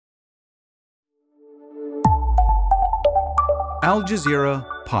Al Jazeera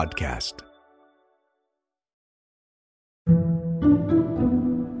Podcast.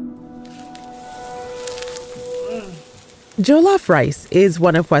 Jollof rice is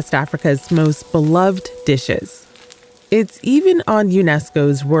one of West Africa's most beloved dishes. It's even on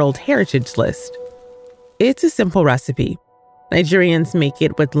UNESCO's World Heritage List. It's a simple recipe. Nigerians make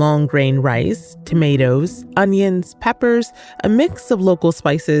it with long grain rice, tomatoes, onions, peppers, a mix of local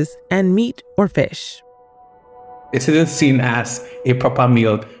spices, and meat or fish. It isn't seen as a proper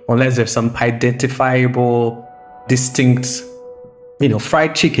meal unless there's some identifiable, distinct,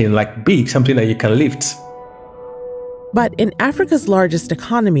 fried chicken like beef, something that you can lift. But in Africa's largest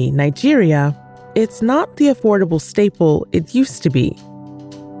economy, Nigeria, it's not the affordable staple it used to be.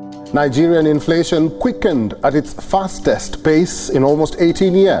 Nigerian inflation quickened at its fastest pace in almost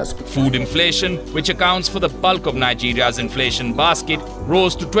 18 years. Food inflation, which accounts for the bulk of Nigeria's inflation basket,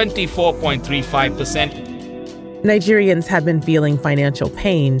 rose to 24.35%. Nigerians have been feeling financial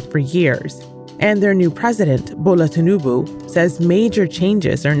pain for years, and their new president, Bola Tinubu, says major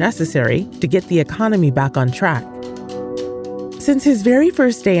changes are necessary to get the economy back on track. Since his very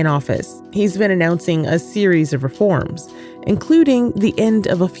first day in office, he's been announcing a series of reforms, including the end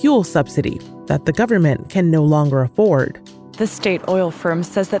of a fuel subsidy that the government can no longer afford. The state oil firm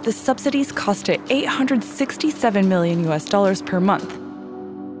says that the subsidies cost it $867 million per month.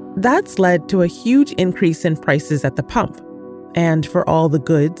 That's led to a huge increase in prices at the pump, and for all the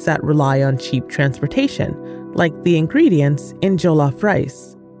goods that rely on cheap transportation, like the ingredients in jollof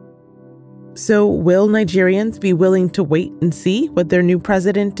rice. So will Nigerians be willing to wait and see what their new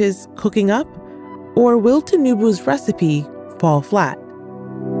president is cooking up? Or will Tinubu's recipe fall flat?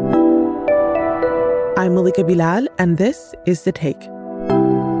 I'm Malika Bilal, and this is The Take.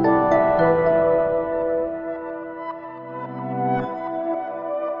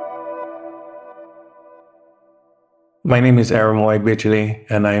 My name is Eromo Egbejile,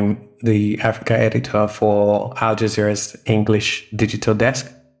 and I'm the Africa editor for Al Jazeera's English digital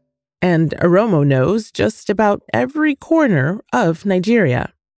desk. And Eromo knows just about every corner of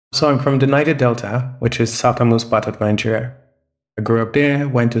Nigeria. So I'm from the Niger Delta, which is southernmost part of Nigeria. I grew up there,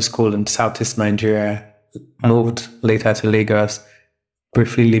 went to school in southeast Nigeria, moved later to Lagos,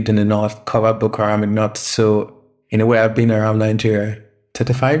 briefly lived in the north, covered Boko Haram in the north. So in a way, I've been around Nigeria,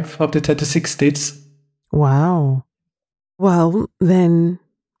 35 of the 36 states. Wow. Well, then,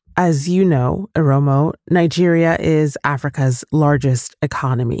 as you know, Eromo, Nigeria is Africa's largest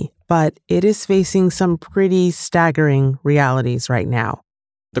economy, but it is facing some pretty staggering realities right now.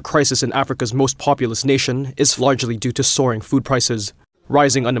 The crisis in Africa's most populous nation is largely due to soaring food prices,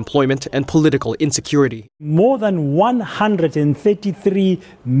 rising unemployment, and political insecurity. More than 133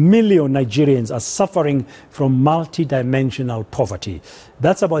 million Nigerians are suffering from multidimensional poverty.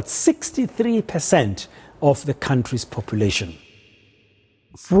 That's about 63% of the country's population.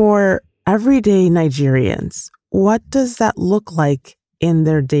 For everyday Nigerians, what does that look like in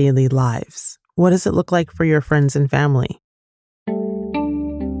their daily lives? What does it look like for your friends and family?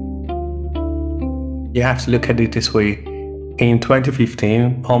 You have to look at it this way. In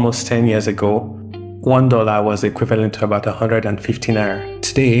 2015, almost 10 years ago, $1 was equivalent to about 150 naira.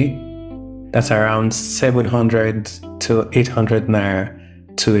 Today, that's around 700 to 800 naira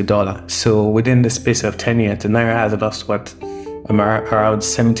to a dollar. So within the space of 10 years, the naira has lost around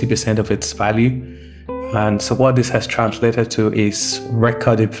 70% of its value. And so what this has translated to is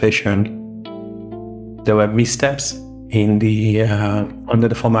record inflation. There were missteps in the under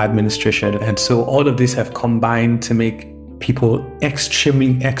the former administration. And so all of this have combined to make people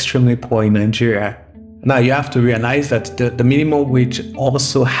extremely poor in Nigeria. Now you have to realize that the minimum wage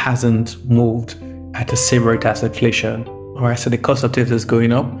also hasn't moved at the same rate as inflation. All right, so the cost of things is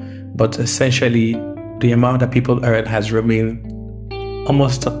going up, but essentially the amount that people earn has remained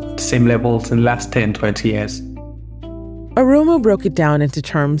almost at the same levels in the last 10, 20 years. Eromo broke it down into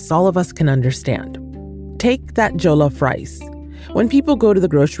terms all of us can understand. Take that jollof rice. When people go to the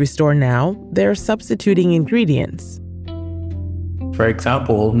grocery store now, they're substituting ingredients. For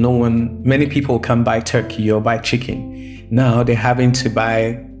example, many people can buy turkey or buy chicken. Now they're having to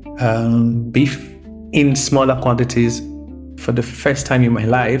buy beef in smaller quantities. For the first time in my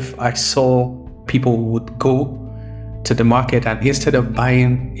life, I saw people would go to the market and instead of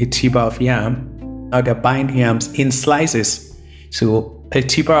buying a tuber of yam, now they're buying yams in slices. So a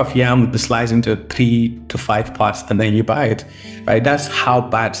tuber of yam would be sliced into 3 to 5 parts and then you buy it. Right? That's how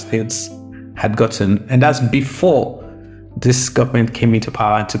bad things had gotten. And that's before this government came into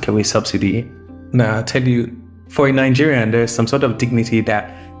power and took away subsidy. Now, I'll tell you, for a Nigerian, there's some sort of dignity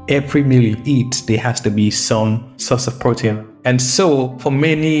that every meal you eat, there has to be some source of protein. And so for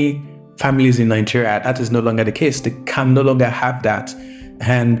many families in Nigeria, that is no longer the case. They can no longer have that.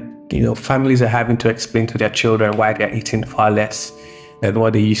 And, families are having to explain to their children why they're eating far less than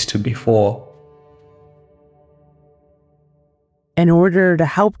what they used to before. In order to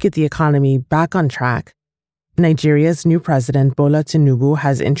help get the economy back on track, Nigeria's new president, Bola Tinubu,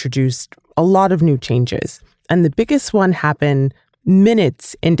 has introduced a lot of new changes. And the biggest one happened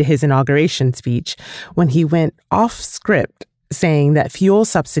minutes into his inauguration speech when he went off script saying that fuel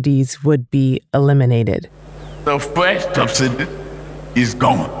subsidies would be eliminated. The first subsidy is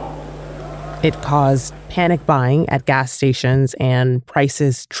gone. It caused panic buying at gas stations and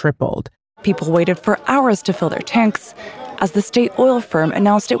prices tripled. People waited for hours to fill their tanks as the state oil firm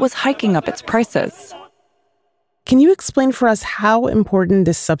announced it was hiking up its prices. Can you explain for us how important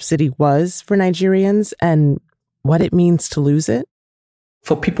this subsidy was for Nigerians and what it means to lose it?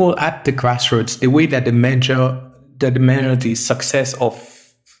 For people at the grassroots, the way that they measure the success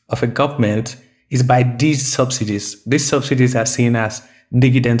of a government is by these subsidies. These subsidies are seen as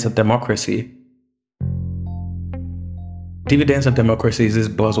dividends of democracy. Dividends of democracy is this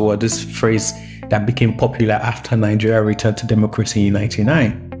buzzword, this phrase that became popular after Nigeria returned to democracy in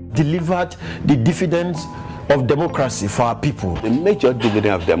 1999. Delivered the dividends of democracy for our people. The major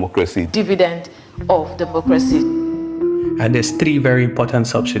dividend of democracy. Dividend of democracy. And there's three very important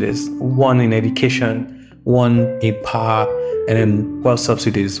subsidies. One in education, one in power, and then wealth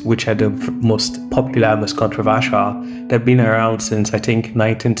subsidies, which are the most popular, most controversial. They've been around since, I think,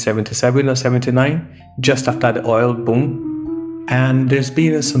 1977 or 79, just after the oil boom. And there's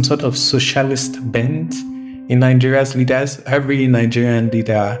been some sort of socialist bent in Nigeria's leaders. Every Nigerian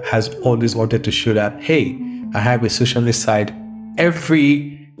leader has always wanted to show that, hey, I have a socialist side.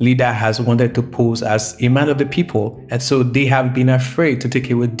 Every leader has wanted to pose as a man of the people. And so they have been afraid to take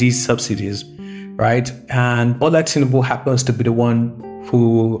away these subsidies, right? And Bola Tinubu happens to be the one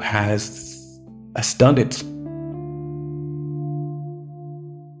who has done it.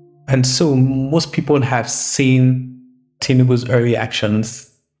 And so most people have seen Tinubu's early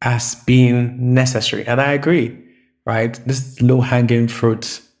actions as being necessary. And I agree, right? This low-hanging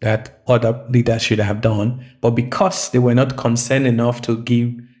fruit that other leaders should have done. But because they were not concerned enough to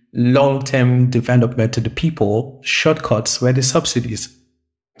give long-term development to the people, shortcuts were the subsidies.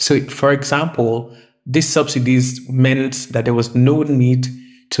 So, for example, these subsidies meant that there was no need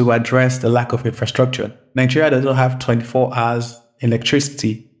to address the lack of infrastructure. Nigeria does not have 24 hours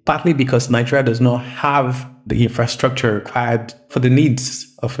electricity, partly because Nigeria does not have the infrastructure required for the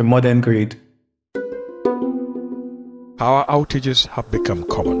needs of a modern grid. Power outages have become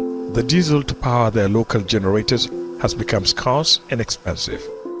common. The diesel to power their local generators has become scarce and expensive.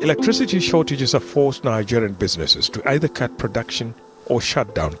 Electricity shortages have forced Nigerian businesses to either cut production or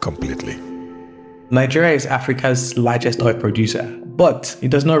shut down completely. Nigeria is Africa's largest oil producer, but it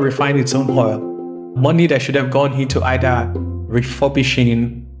does not refine its own oil. Money that should have gone into either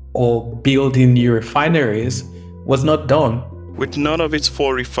refurbishing or building new refineries was not done. With none of its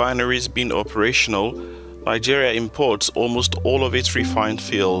 4 refineries being operational, Nigeria imports almost all of its refined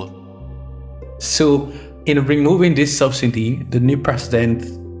fuel. So, in removing this subsidy, the new president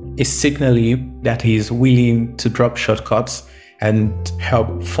is signaling that he is willing to drop shortcuts and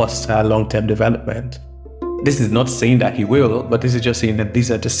help foster long-term development. This is not saying that he will, but this is just saying that these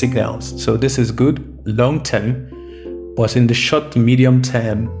are the signals. So this is good long-term, but in the short to medium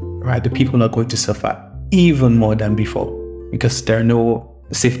term, right, the people are going to suffer even more than before because there are no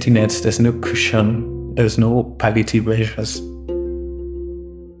safety nets, there's no cushion, there's no palliative measures.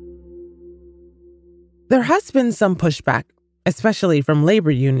 There has been some pushback, especially from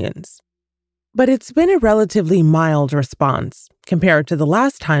labor unions. But it's been a relatively mild response compared to the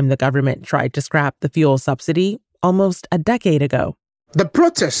last time the government tried to scrap the fuel subsidy almost a decade ago. The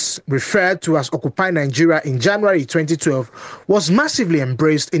protests, referred to as Occupy Nigeria in January 2012, was massively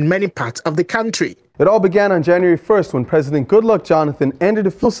embraced in many parts of the country. It all began on January 1st when President Goodluck Jonathan ended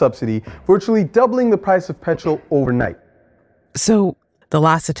the fuel subsidy, virtually doubling the price of petrol overnight. So the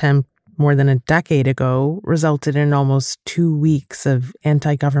last attempt, more than a decade ago, resulted in almost 2 weeks of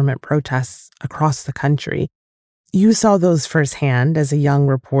anti-government protests across the country. You saw those firsthand as a young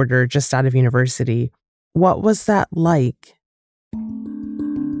reporter just out of university. What was that like?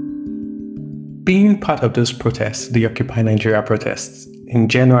 Being part of those protests, the Occupy Nigeria protests, in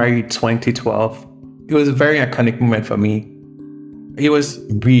January 2012, it was a very iconic moment for me. It was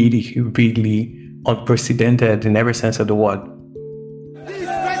really, really unprecedented in every sense of the word.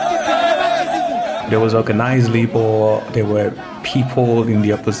 There was organized labor, there were people in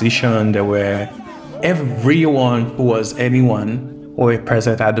the opposition, there were everyone who was anyone who were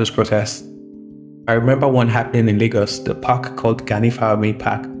present at those protests. I remember one happening in Lagos, the park called Gani Farmi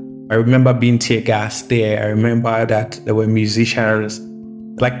Park. I remember being tear gassed there. I remember that there were musicians,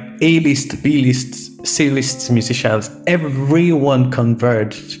 like A-list, B-list, C-list musicians. Everyone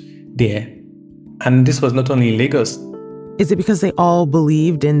converged there. And this was not only in Lagos. Is it because they all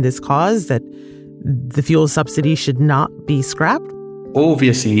believed in this cause that the fuel subsidy should not be scrapped?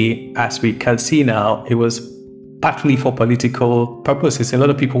 Obviously, as we can see now, it was partly for political purposes. A lot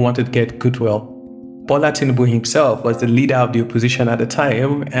of people wanted to get goodwill. Bola Tinubu himself was the leader of the opposition at the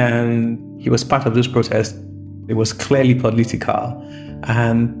time, and he was part of this protest. It was clearly political.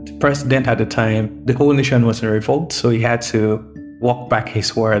 And the president at the time, the whole nation was in revolt, so he had to walk back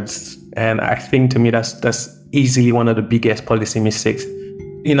his words. And I think, to me, that's easily one of the biggest policy mistakes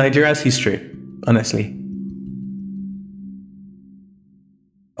in Nigeria's history, honestly.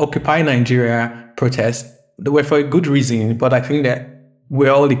 Occupy Nigeria protests, they were for a good reason, but I think that we're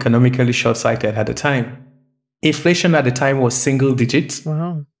all economically short-sighted at the time. Inflation at the time was single digits.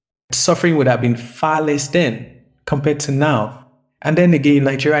 Wow. Suffering would have been far less then compared to now. And then again,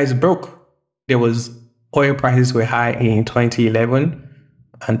 Nigeria is broke. There was oil prices were high in 2011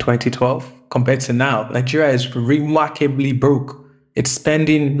 and 2012 compared to now. Nigeria is remarkably broke. It's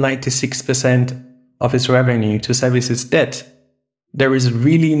spending 96% of its revenue to service its debt. There is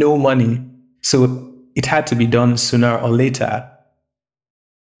really no money. So it had to be done sooner or later.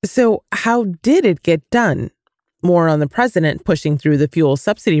 So how did it get done? More on the president pushing through the fuel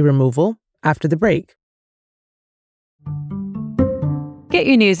subsidy removal after the break. Get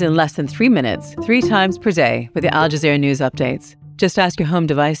your news in less than 3 minutes, 3 times per day with the Al Jazeera News Updates. Just ask your home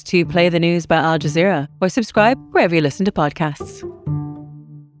device to play the news by Al Jazeera or subscribe wherever you listen to podcasts.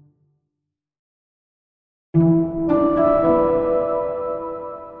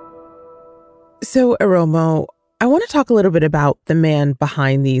 So, Iromo, I want to talk a little bit about the man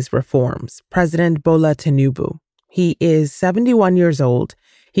behind these reforms, President Bola Tinubu. He is 71 years old.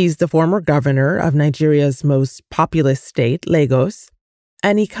 He's the former governor of Nigeria's most populous state, Lagos,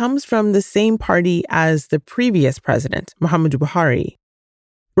 and he comes from the same party as the previous president, Muhammadu Buhari.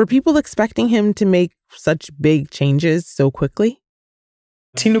 Were people expecting him to make such big changes so quickly?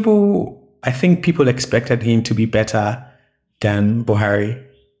 Tinubu, I think people expected him to be better than Buhari,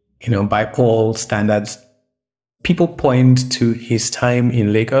 by all standards. People point to his time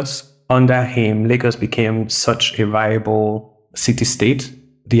in Lagos. Under him, Lagos became such a viable city-state.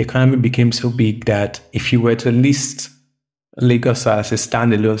 The economy became so big that if you were to list Lagos as a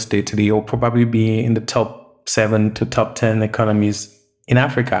standalone state today, it will probably be in the top 7 to top 10 economies in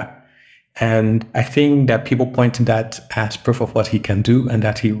Africa. And I think that people point to that as proof of what he can do and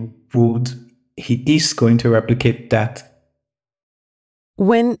that he is going to replicate that.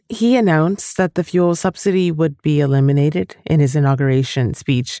 When he announced that the fuel subsidy would be eliminated in his inauguration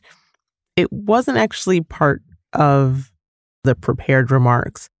speech, it wasn't actually part of the prepared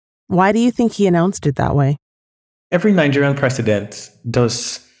remarks. Why do you think he announced it that way? Every Nigerian president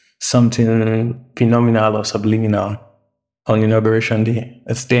does something phenomenal or subliminal on Inauguration Day.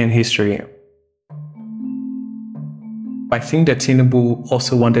 It's there in history. I think that Tinubu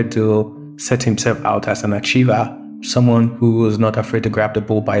also wanted to set himself out as an achiever, someone who was not afraid to grab the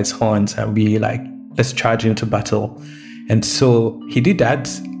bull by its horns and be like, let's charge into battle. And so he did that,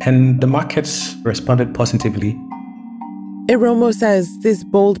 and the markets responded positively. Iromo says this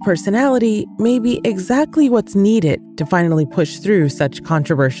bold personality may be exactly what's needed to finally push through such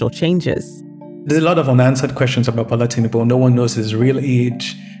controversial changes. There's a lot of unanswered questions about Bola Tinubu. No one knows his real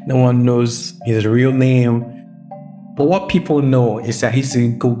age. No one knows his real name. But what people know is that he's a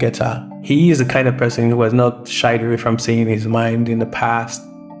go-getter. He is the kind of person who has not shied away from saying his mind in the past.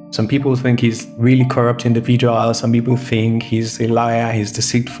 Some people think he's really corrupt individual. Some people think he's a liar, he's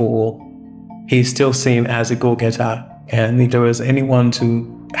deceitful. He's still seen as a go-getter. And if there was anyone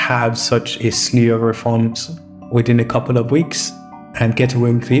to have such a slew of reforms within a couple of weeks and get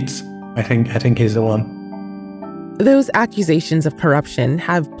away with it, I think he's the one. Those accusations of corruption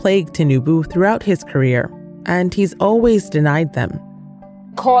have plagued Tinubu throughout his career, and he's always denied them.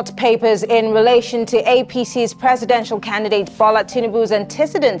 Court papers in relation to APC's presidential candidate Bola Tinubu's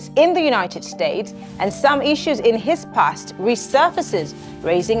antecedents in the United States and some issues in his past resurfaces,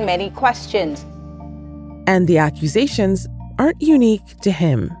 raising many questions. And the accusations aren't unique to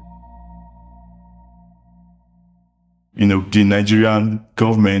him. The Nigerian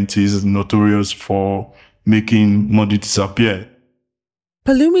government is notorious for making money disappear.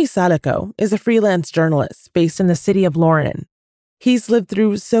 Palumi Salako is a freelance journalist based in the city of Loren. He's lived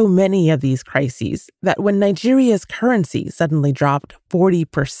through so many of these crises that when Nigeria's currency suddenly dropped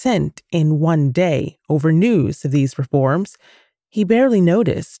 40% in one day over news of these reforms, he barely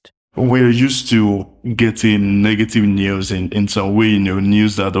noticed. we're used to getting negative news in some way,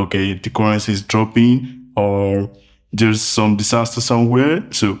 news that, okay, the currency is dropping or there's some disaster somewhere.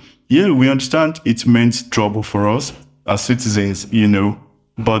 So, yeah, we understand it meant trouble for us as citizens,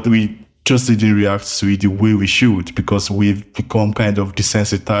 but we just didn't react to it the way we should because we've become kind of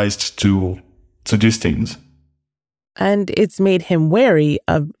desensitized to these things. And it's made him wary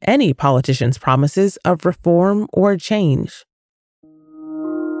of any politician's promises of reform or change.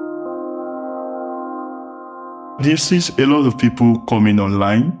 This is a lot of people coming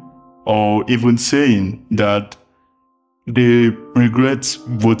online or even saying that they regret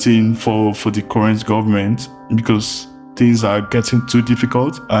voting for the current government because things are getting too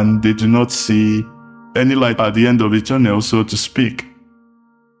difficult and they do not see any light at the end of the tunnel, so to speak.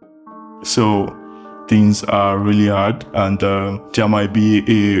 So things are really hard and there might be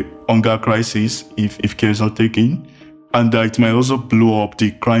a hunger crisis if care is not taken, and it might also blow up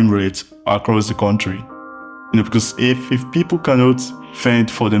the crime rate across the country. Because if people cannot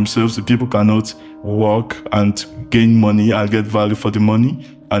fend for themselves, if people cannot work and gain money and get value for the money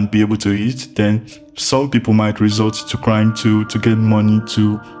and be able to eat, then some people might resort to crime to get money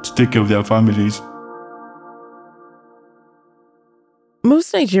to take care of their families.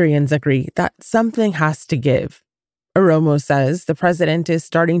 Most Nigerians agree that something has to give. Oromo says the president is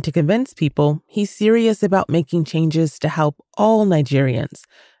starting to convince people he's serious about making changes to help all Nigerians,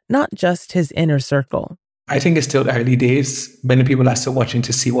 not just his inner circle. I think it's still early days. Many people are still watching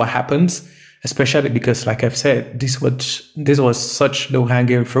to see what happens, especially because, like I've said, this was such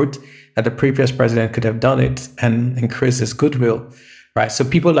low-hanging fruit that the previous president could have done it and increased his goodwill, right? So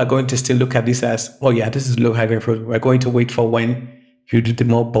people are going to still look at this as, oh yeah, this is low-hanging fruit. We're going to wait for when you do the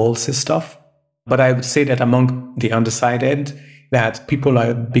more ballsy stuff. But I would say that among the undecided, that people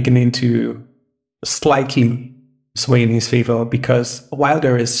are beginning to slightly sway in his favor, because while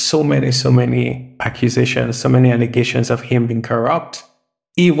there is so many accusations, so many allegations of him being corrupt,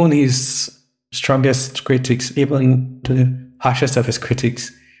 even his strongest critics, even the harshest of his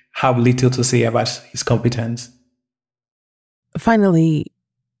critics, have little to say about his competence. Finally,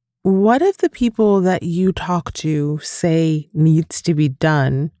 what if the people that you talk to say needs to be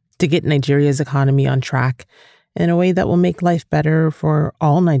done to get Nigeria's economy on track in a way that will make life better for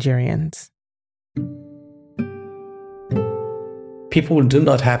all Nigerians? People do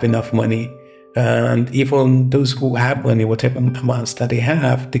not have enough money, and even those who have money, whatever amounts that they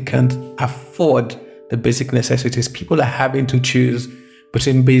have, they can't afford the basic necessities. People are having to choose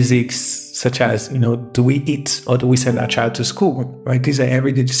between basics such as, do we eat or do we send our child to school, right? These are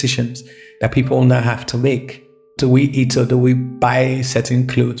everyday decisions that people now have to make. Do we eat or do we buy certain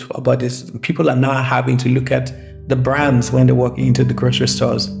clothes for our bodies? People are now having to look at the brands when they're walking into the grocery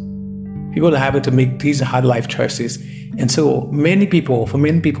stores. People are having to make these hard life choices. And so for many people,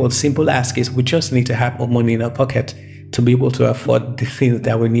 the simple ask is we just need to have more money in our pocket to be able to afford the things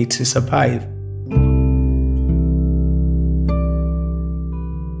that we need to survive.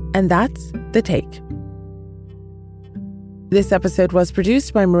 And that's The Take. This episode was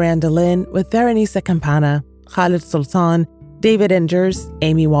produced by Miranda Lynn with Veronisa Campana, Khalid Sultan, David Ingers,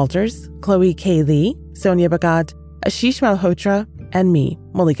 Amy Walters, Chloe K. Lee, Sonia Bagad, Ashish Malhotra, and me,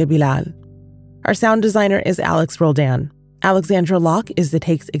 Malika Bilal. Our sound designer is Alex Roldan. Alexandra Locke is The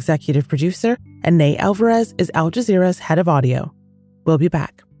Take's executive producer, and Nay Alvarez is Al Jazeera's head of audio. We'll be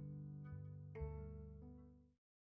back.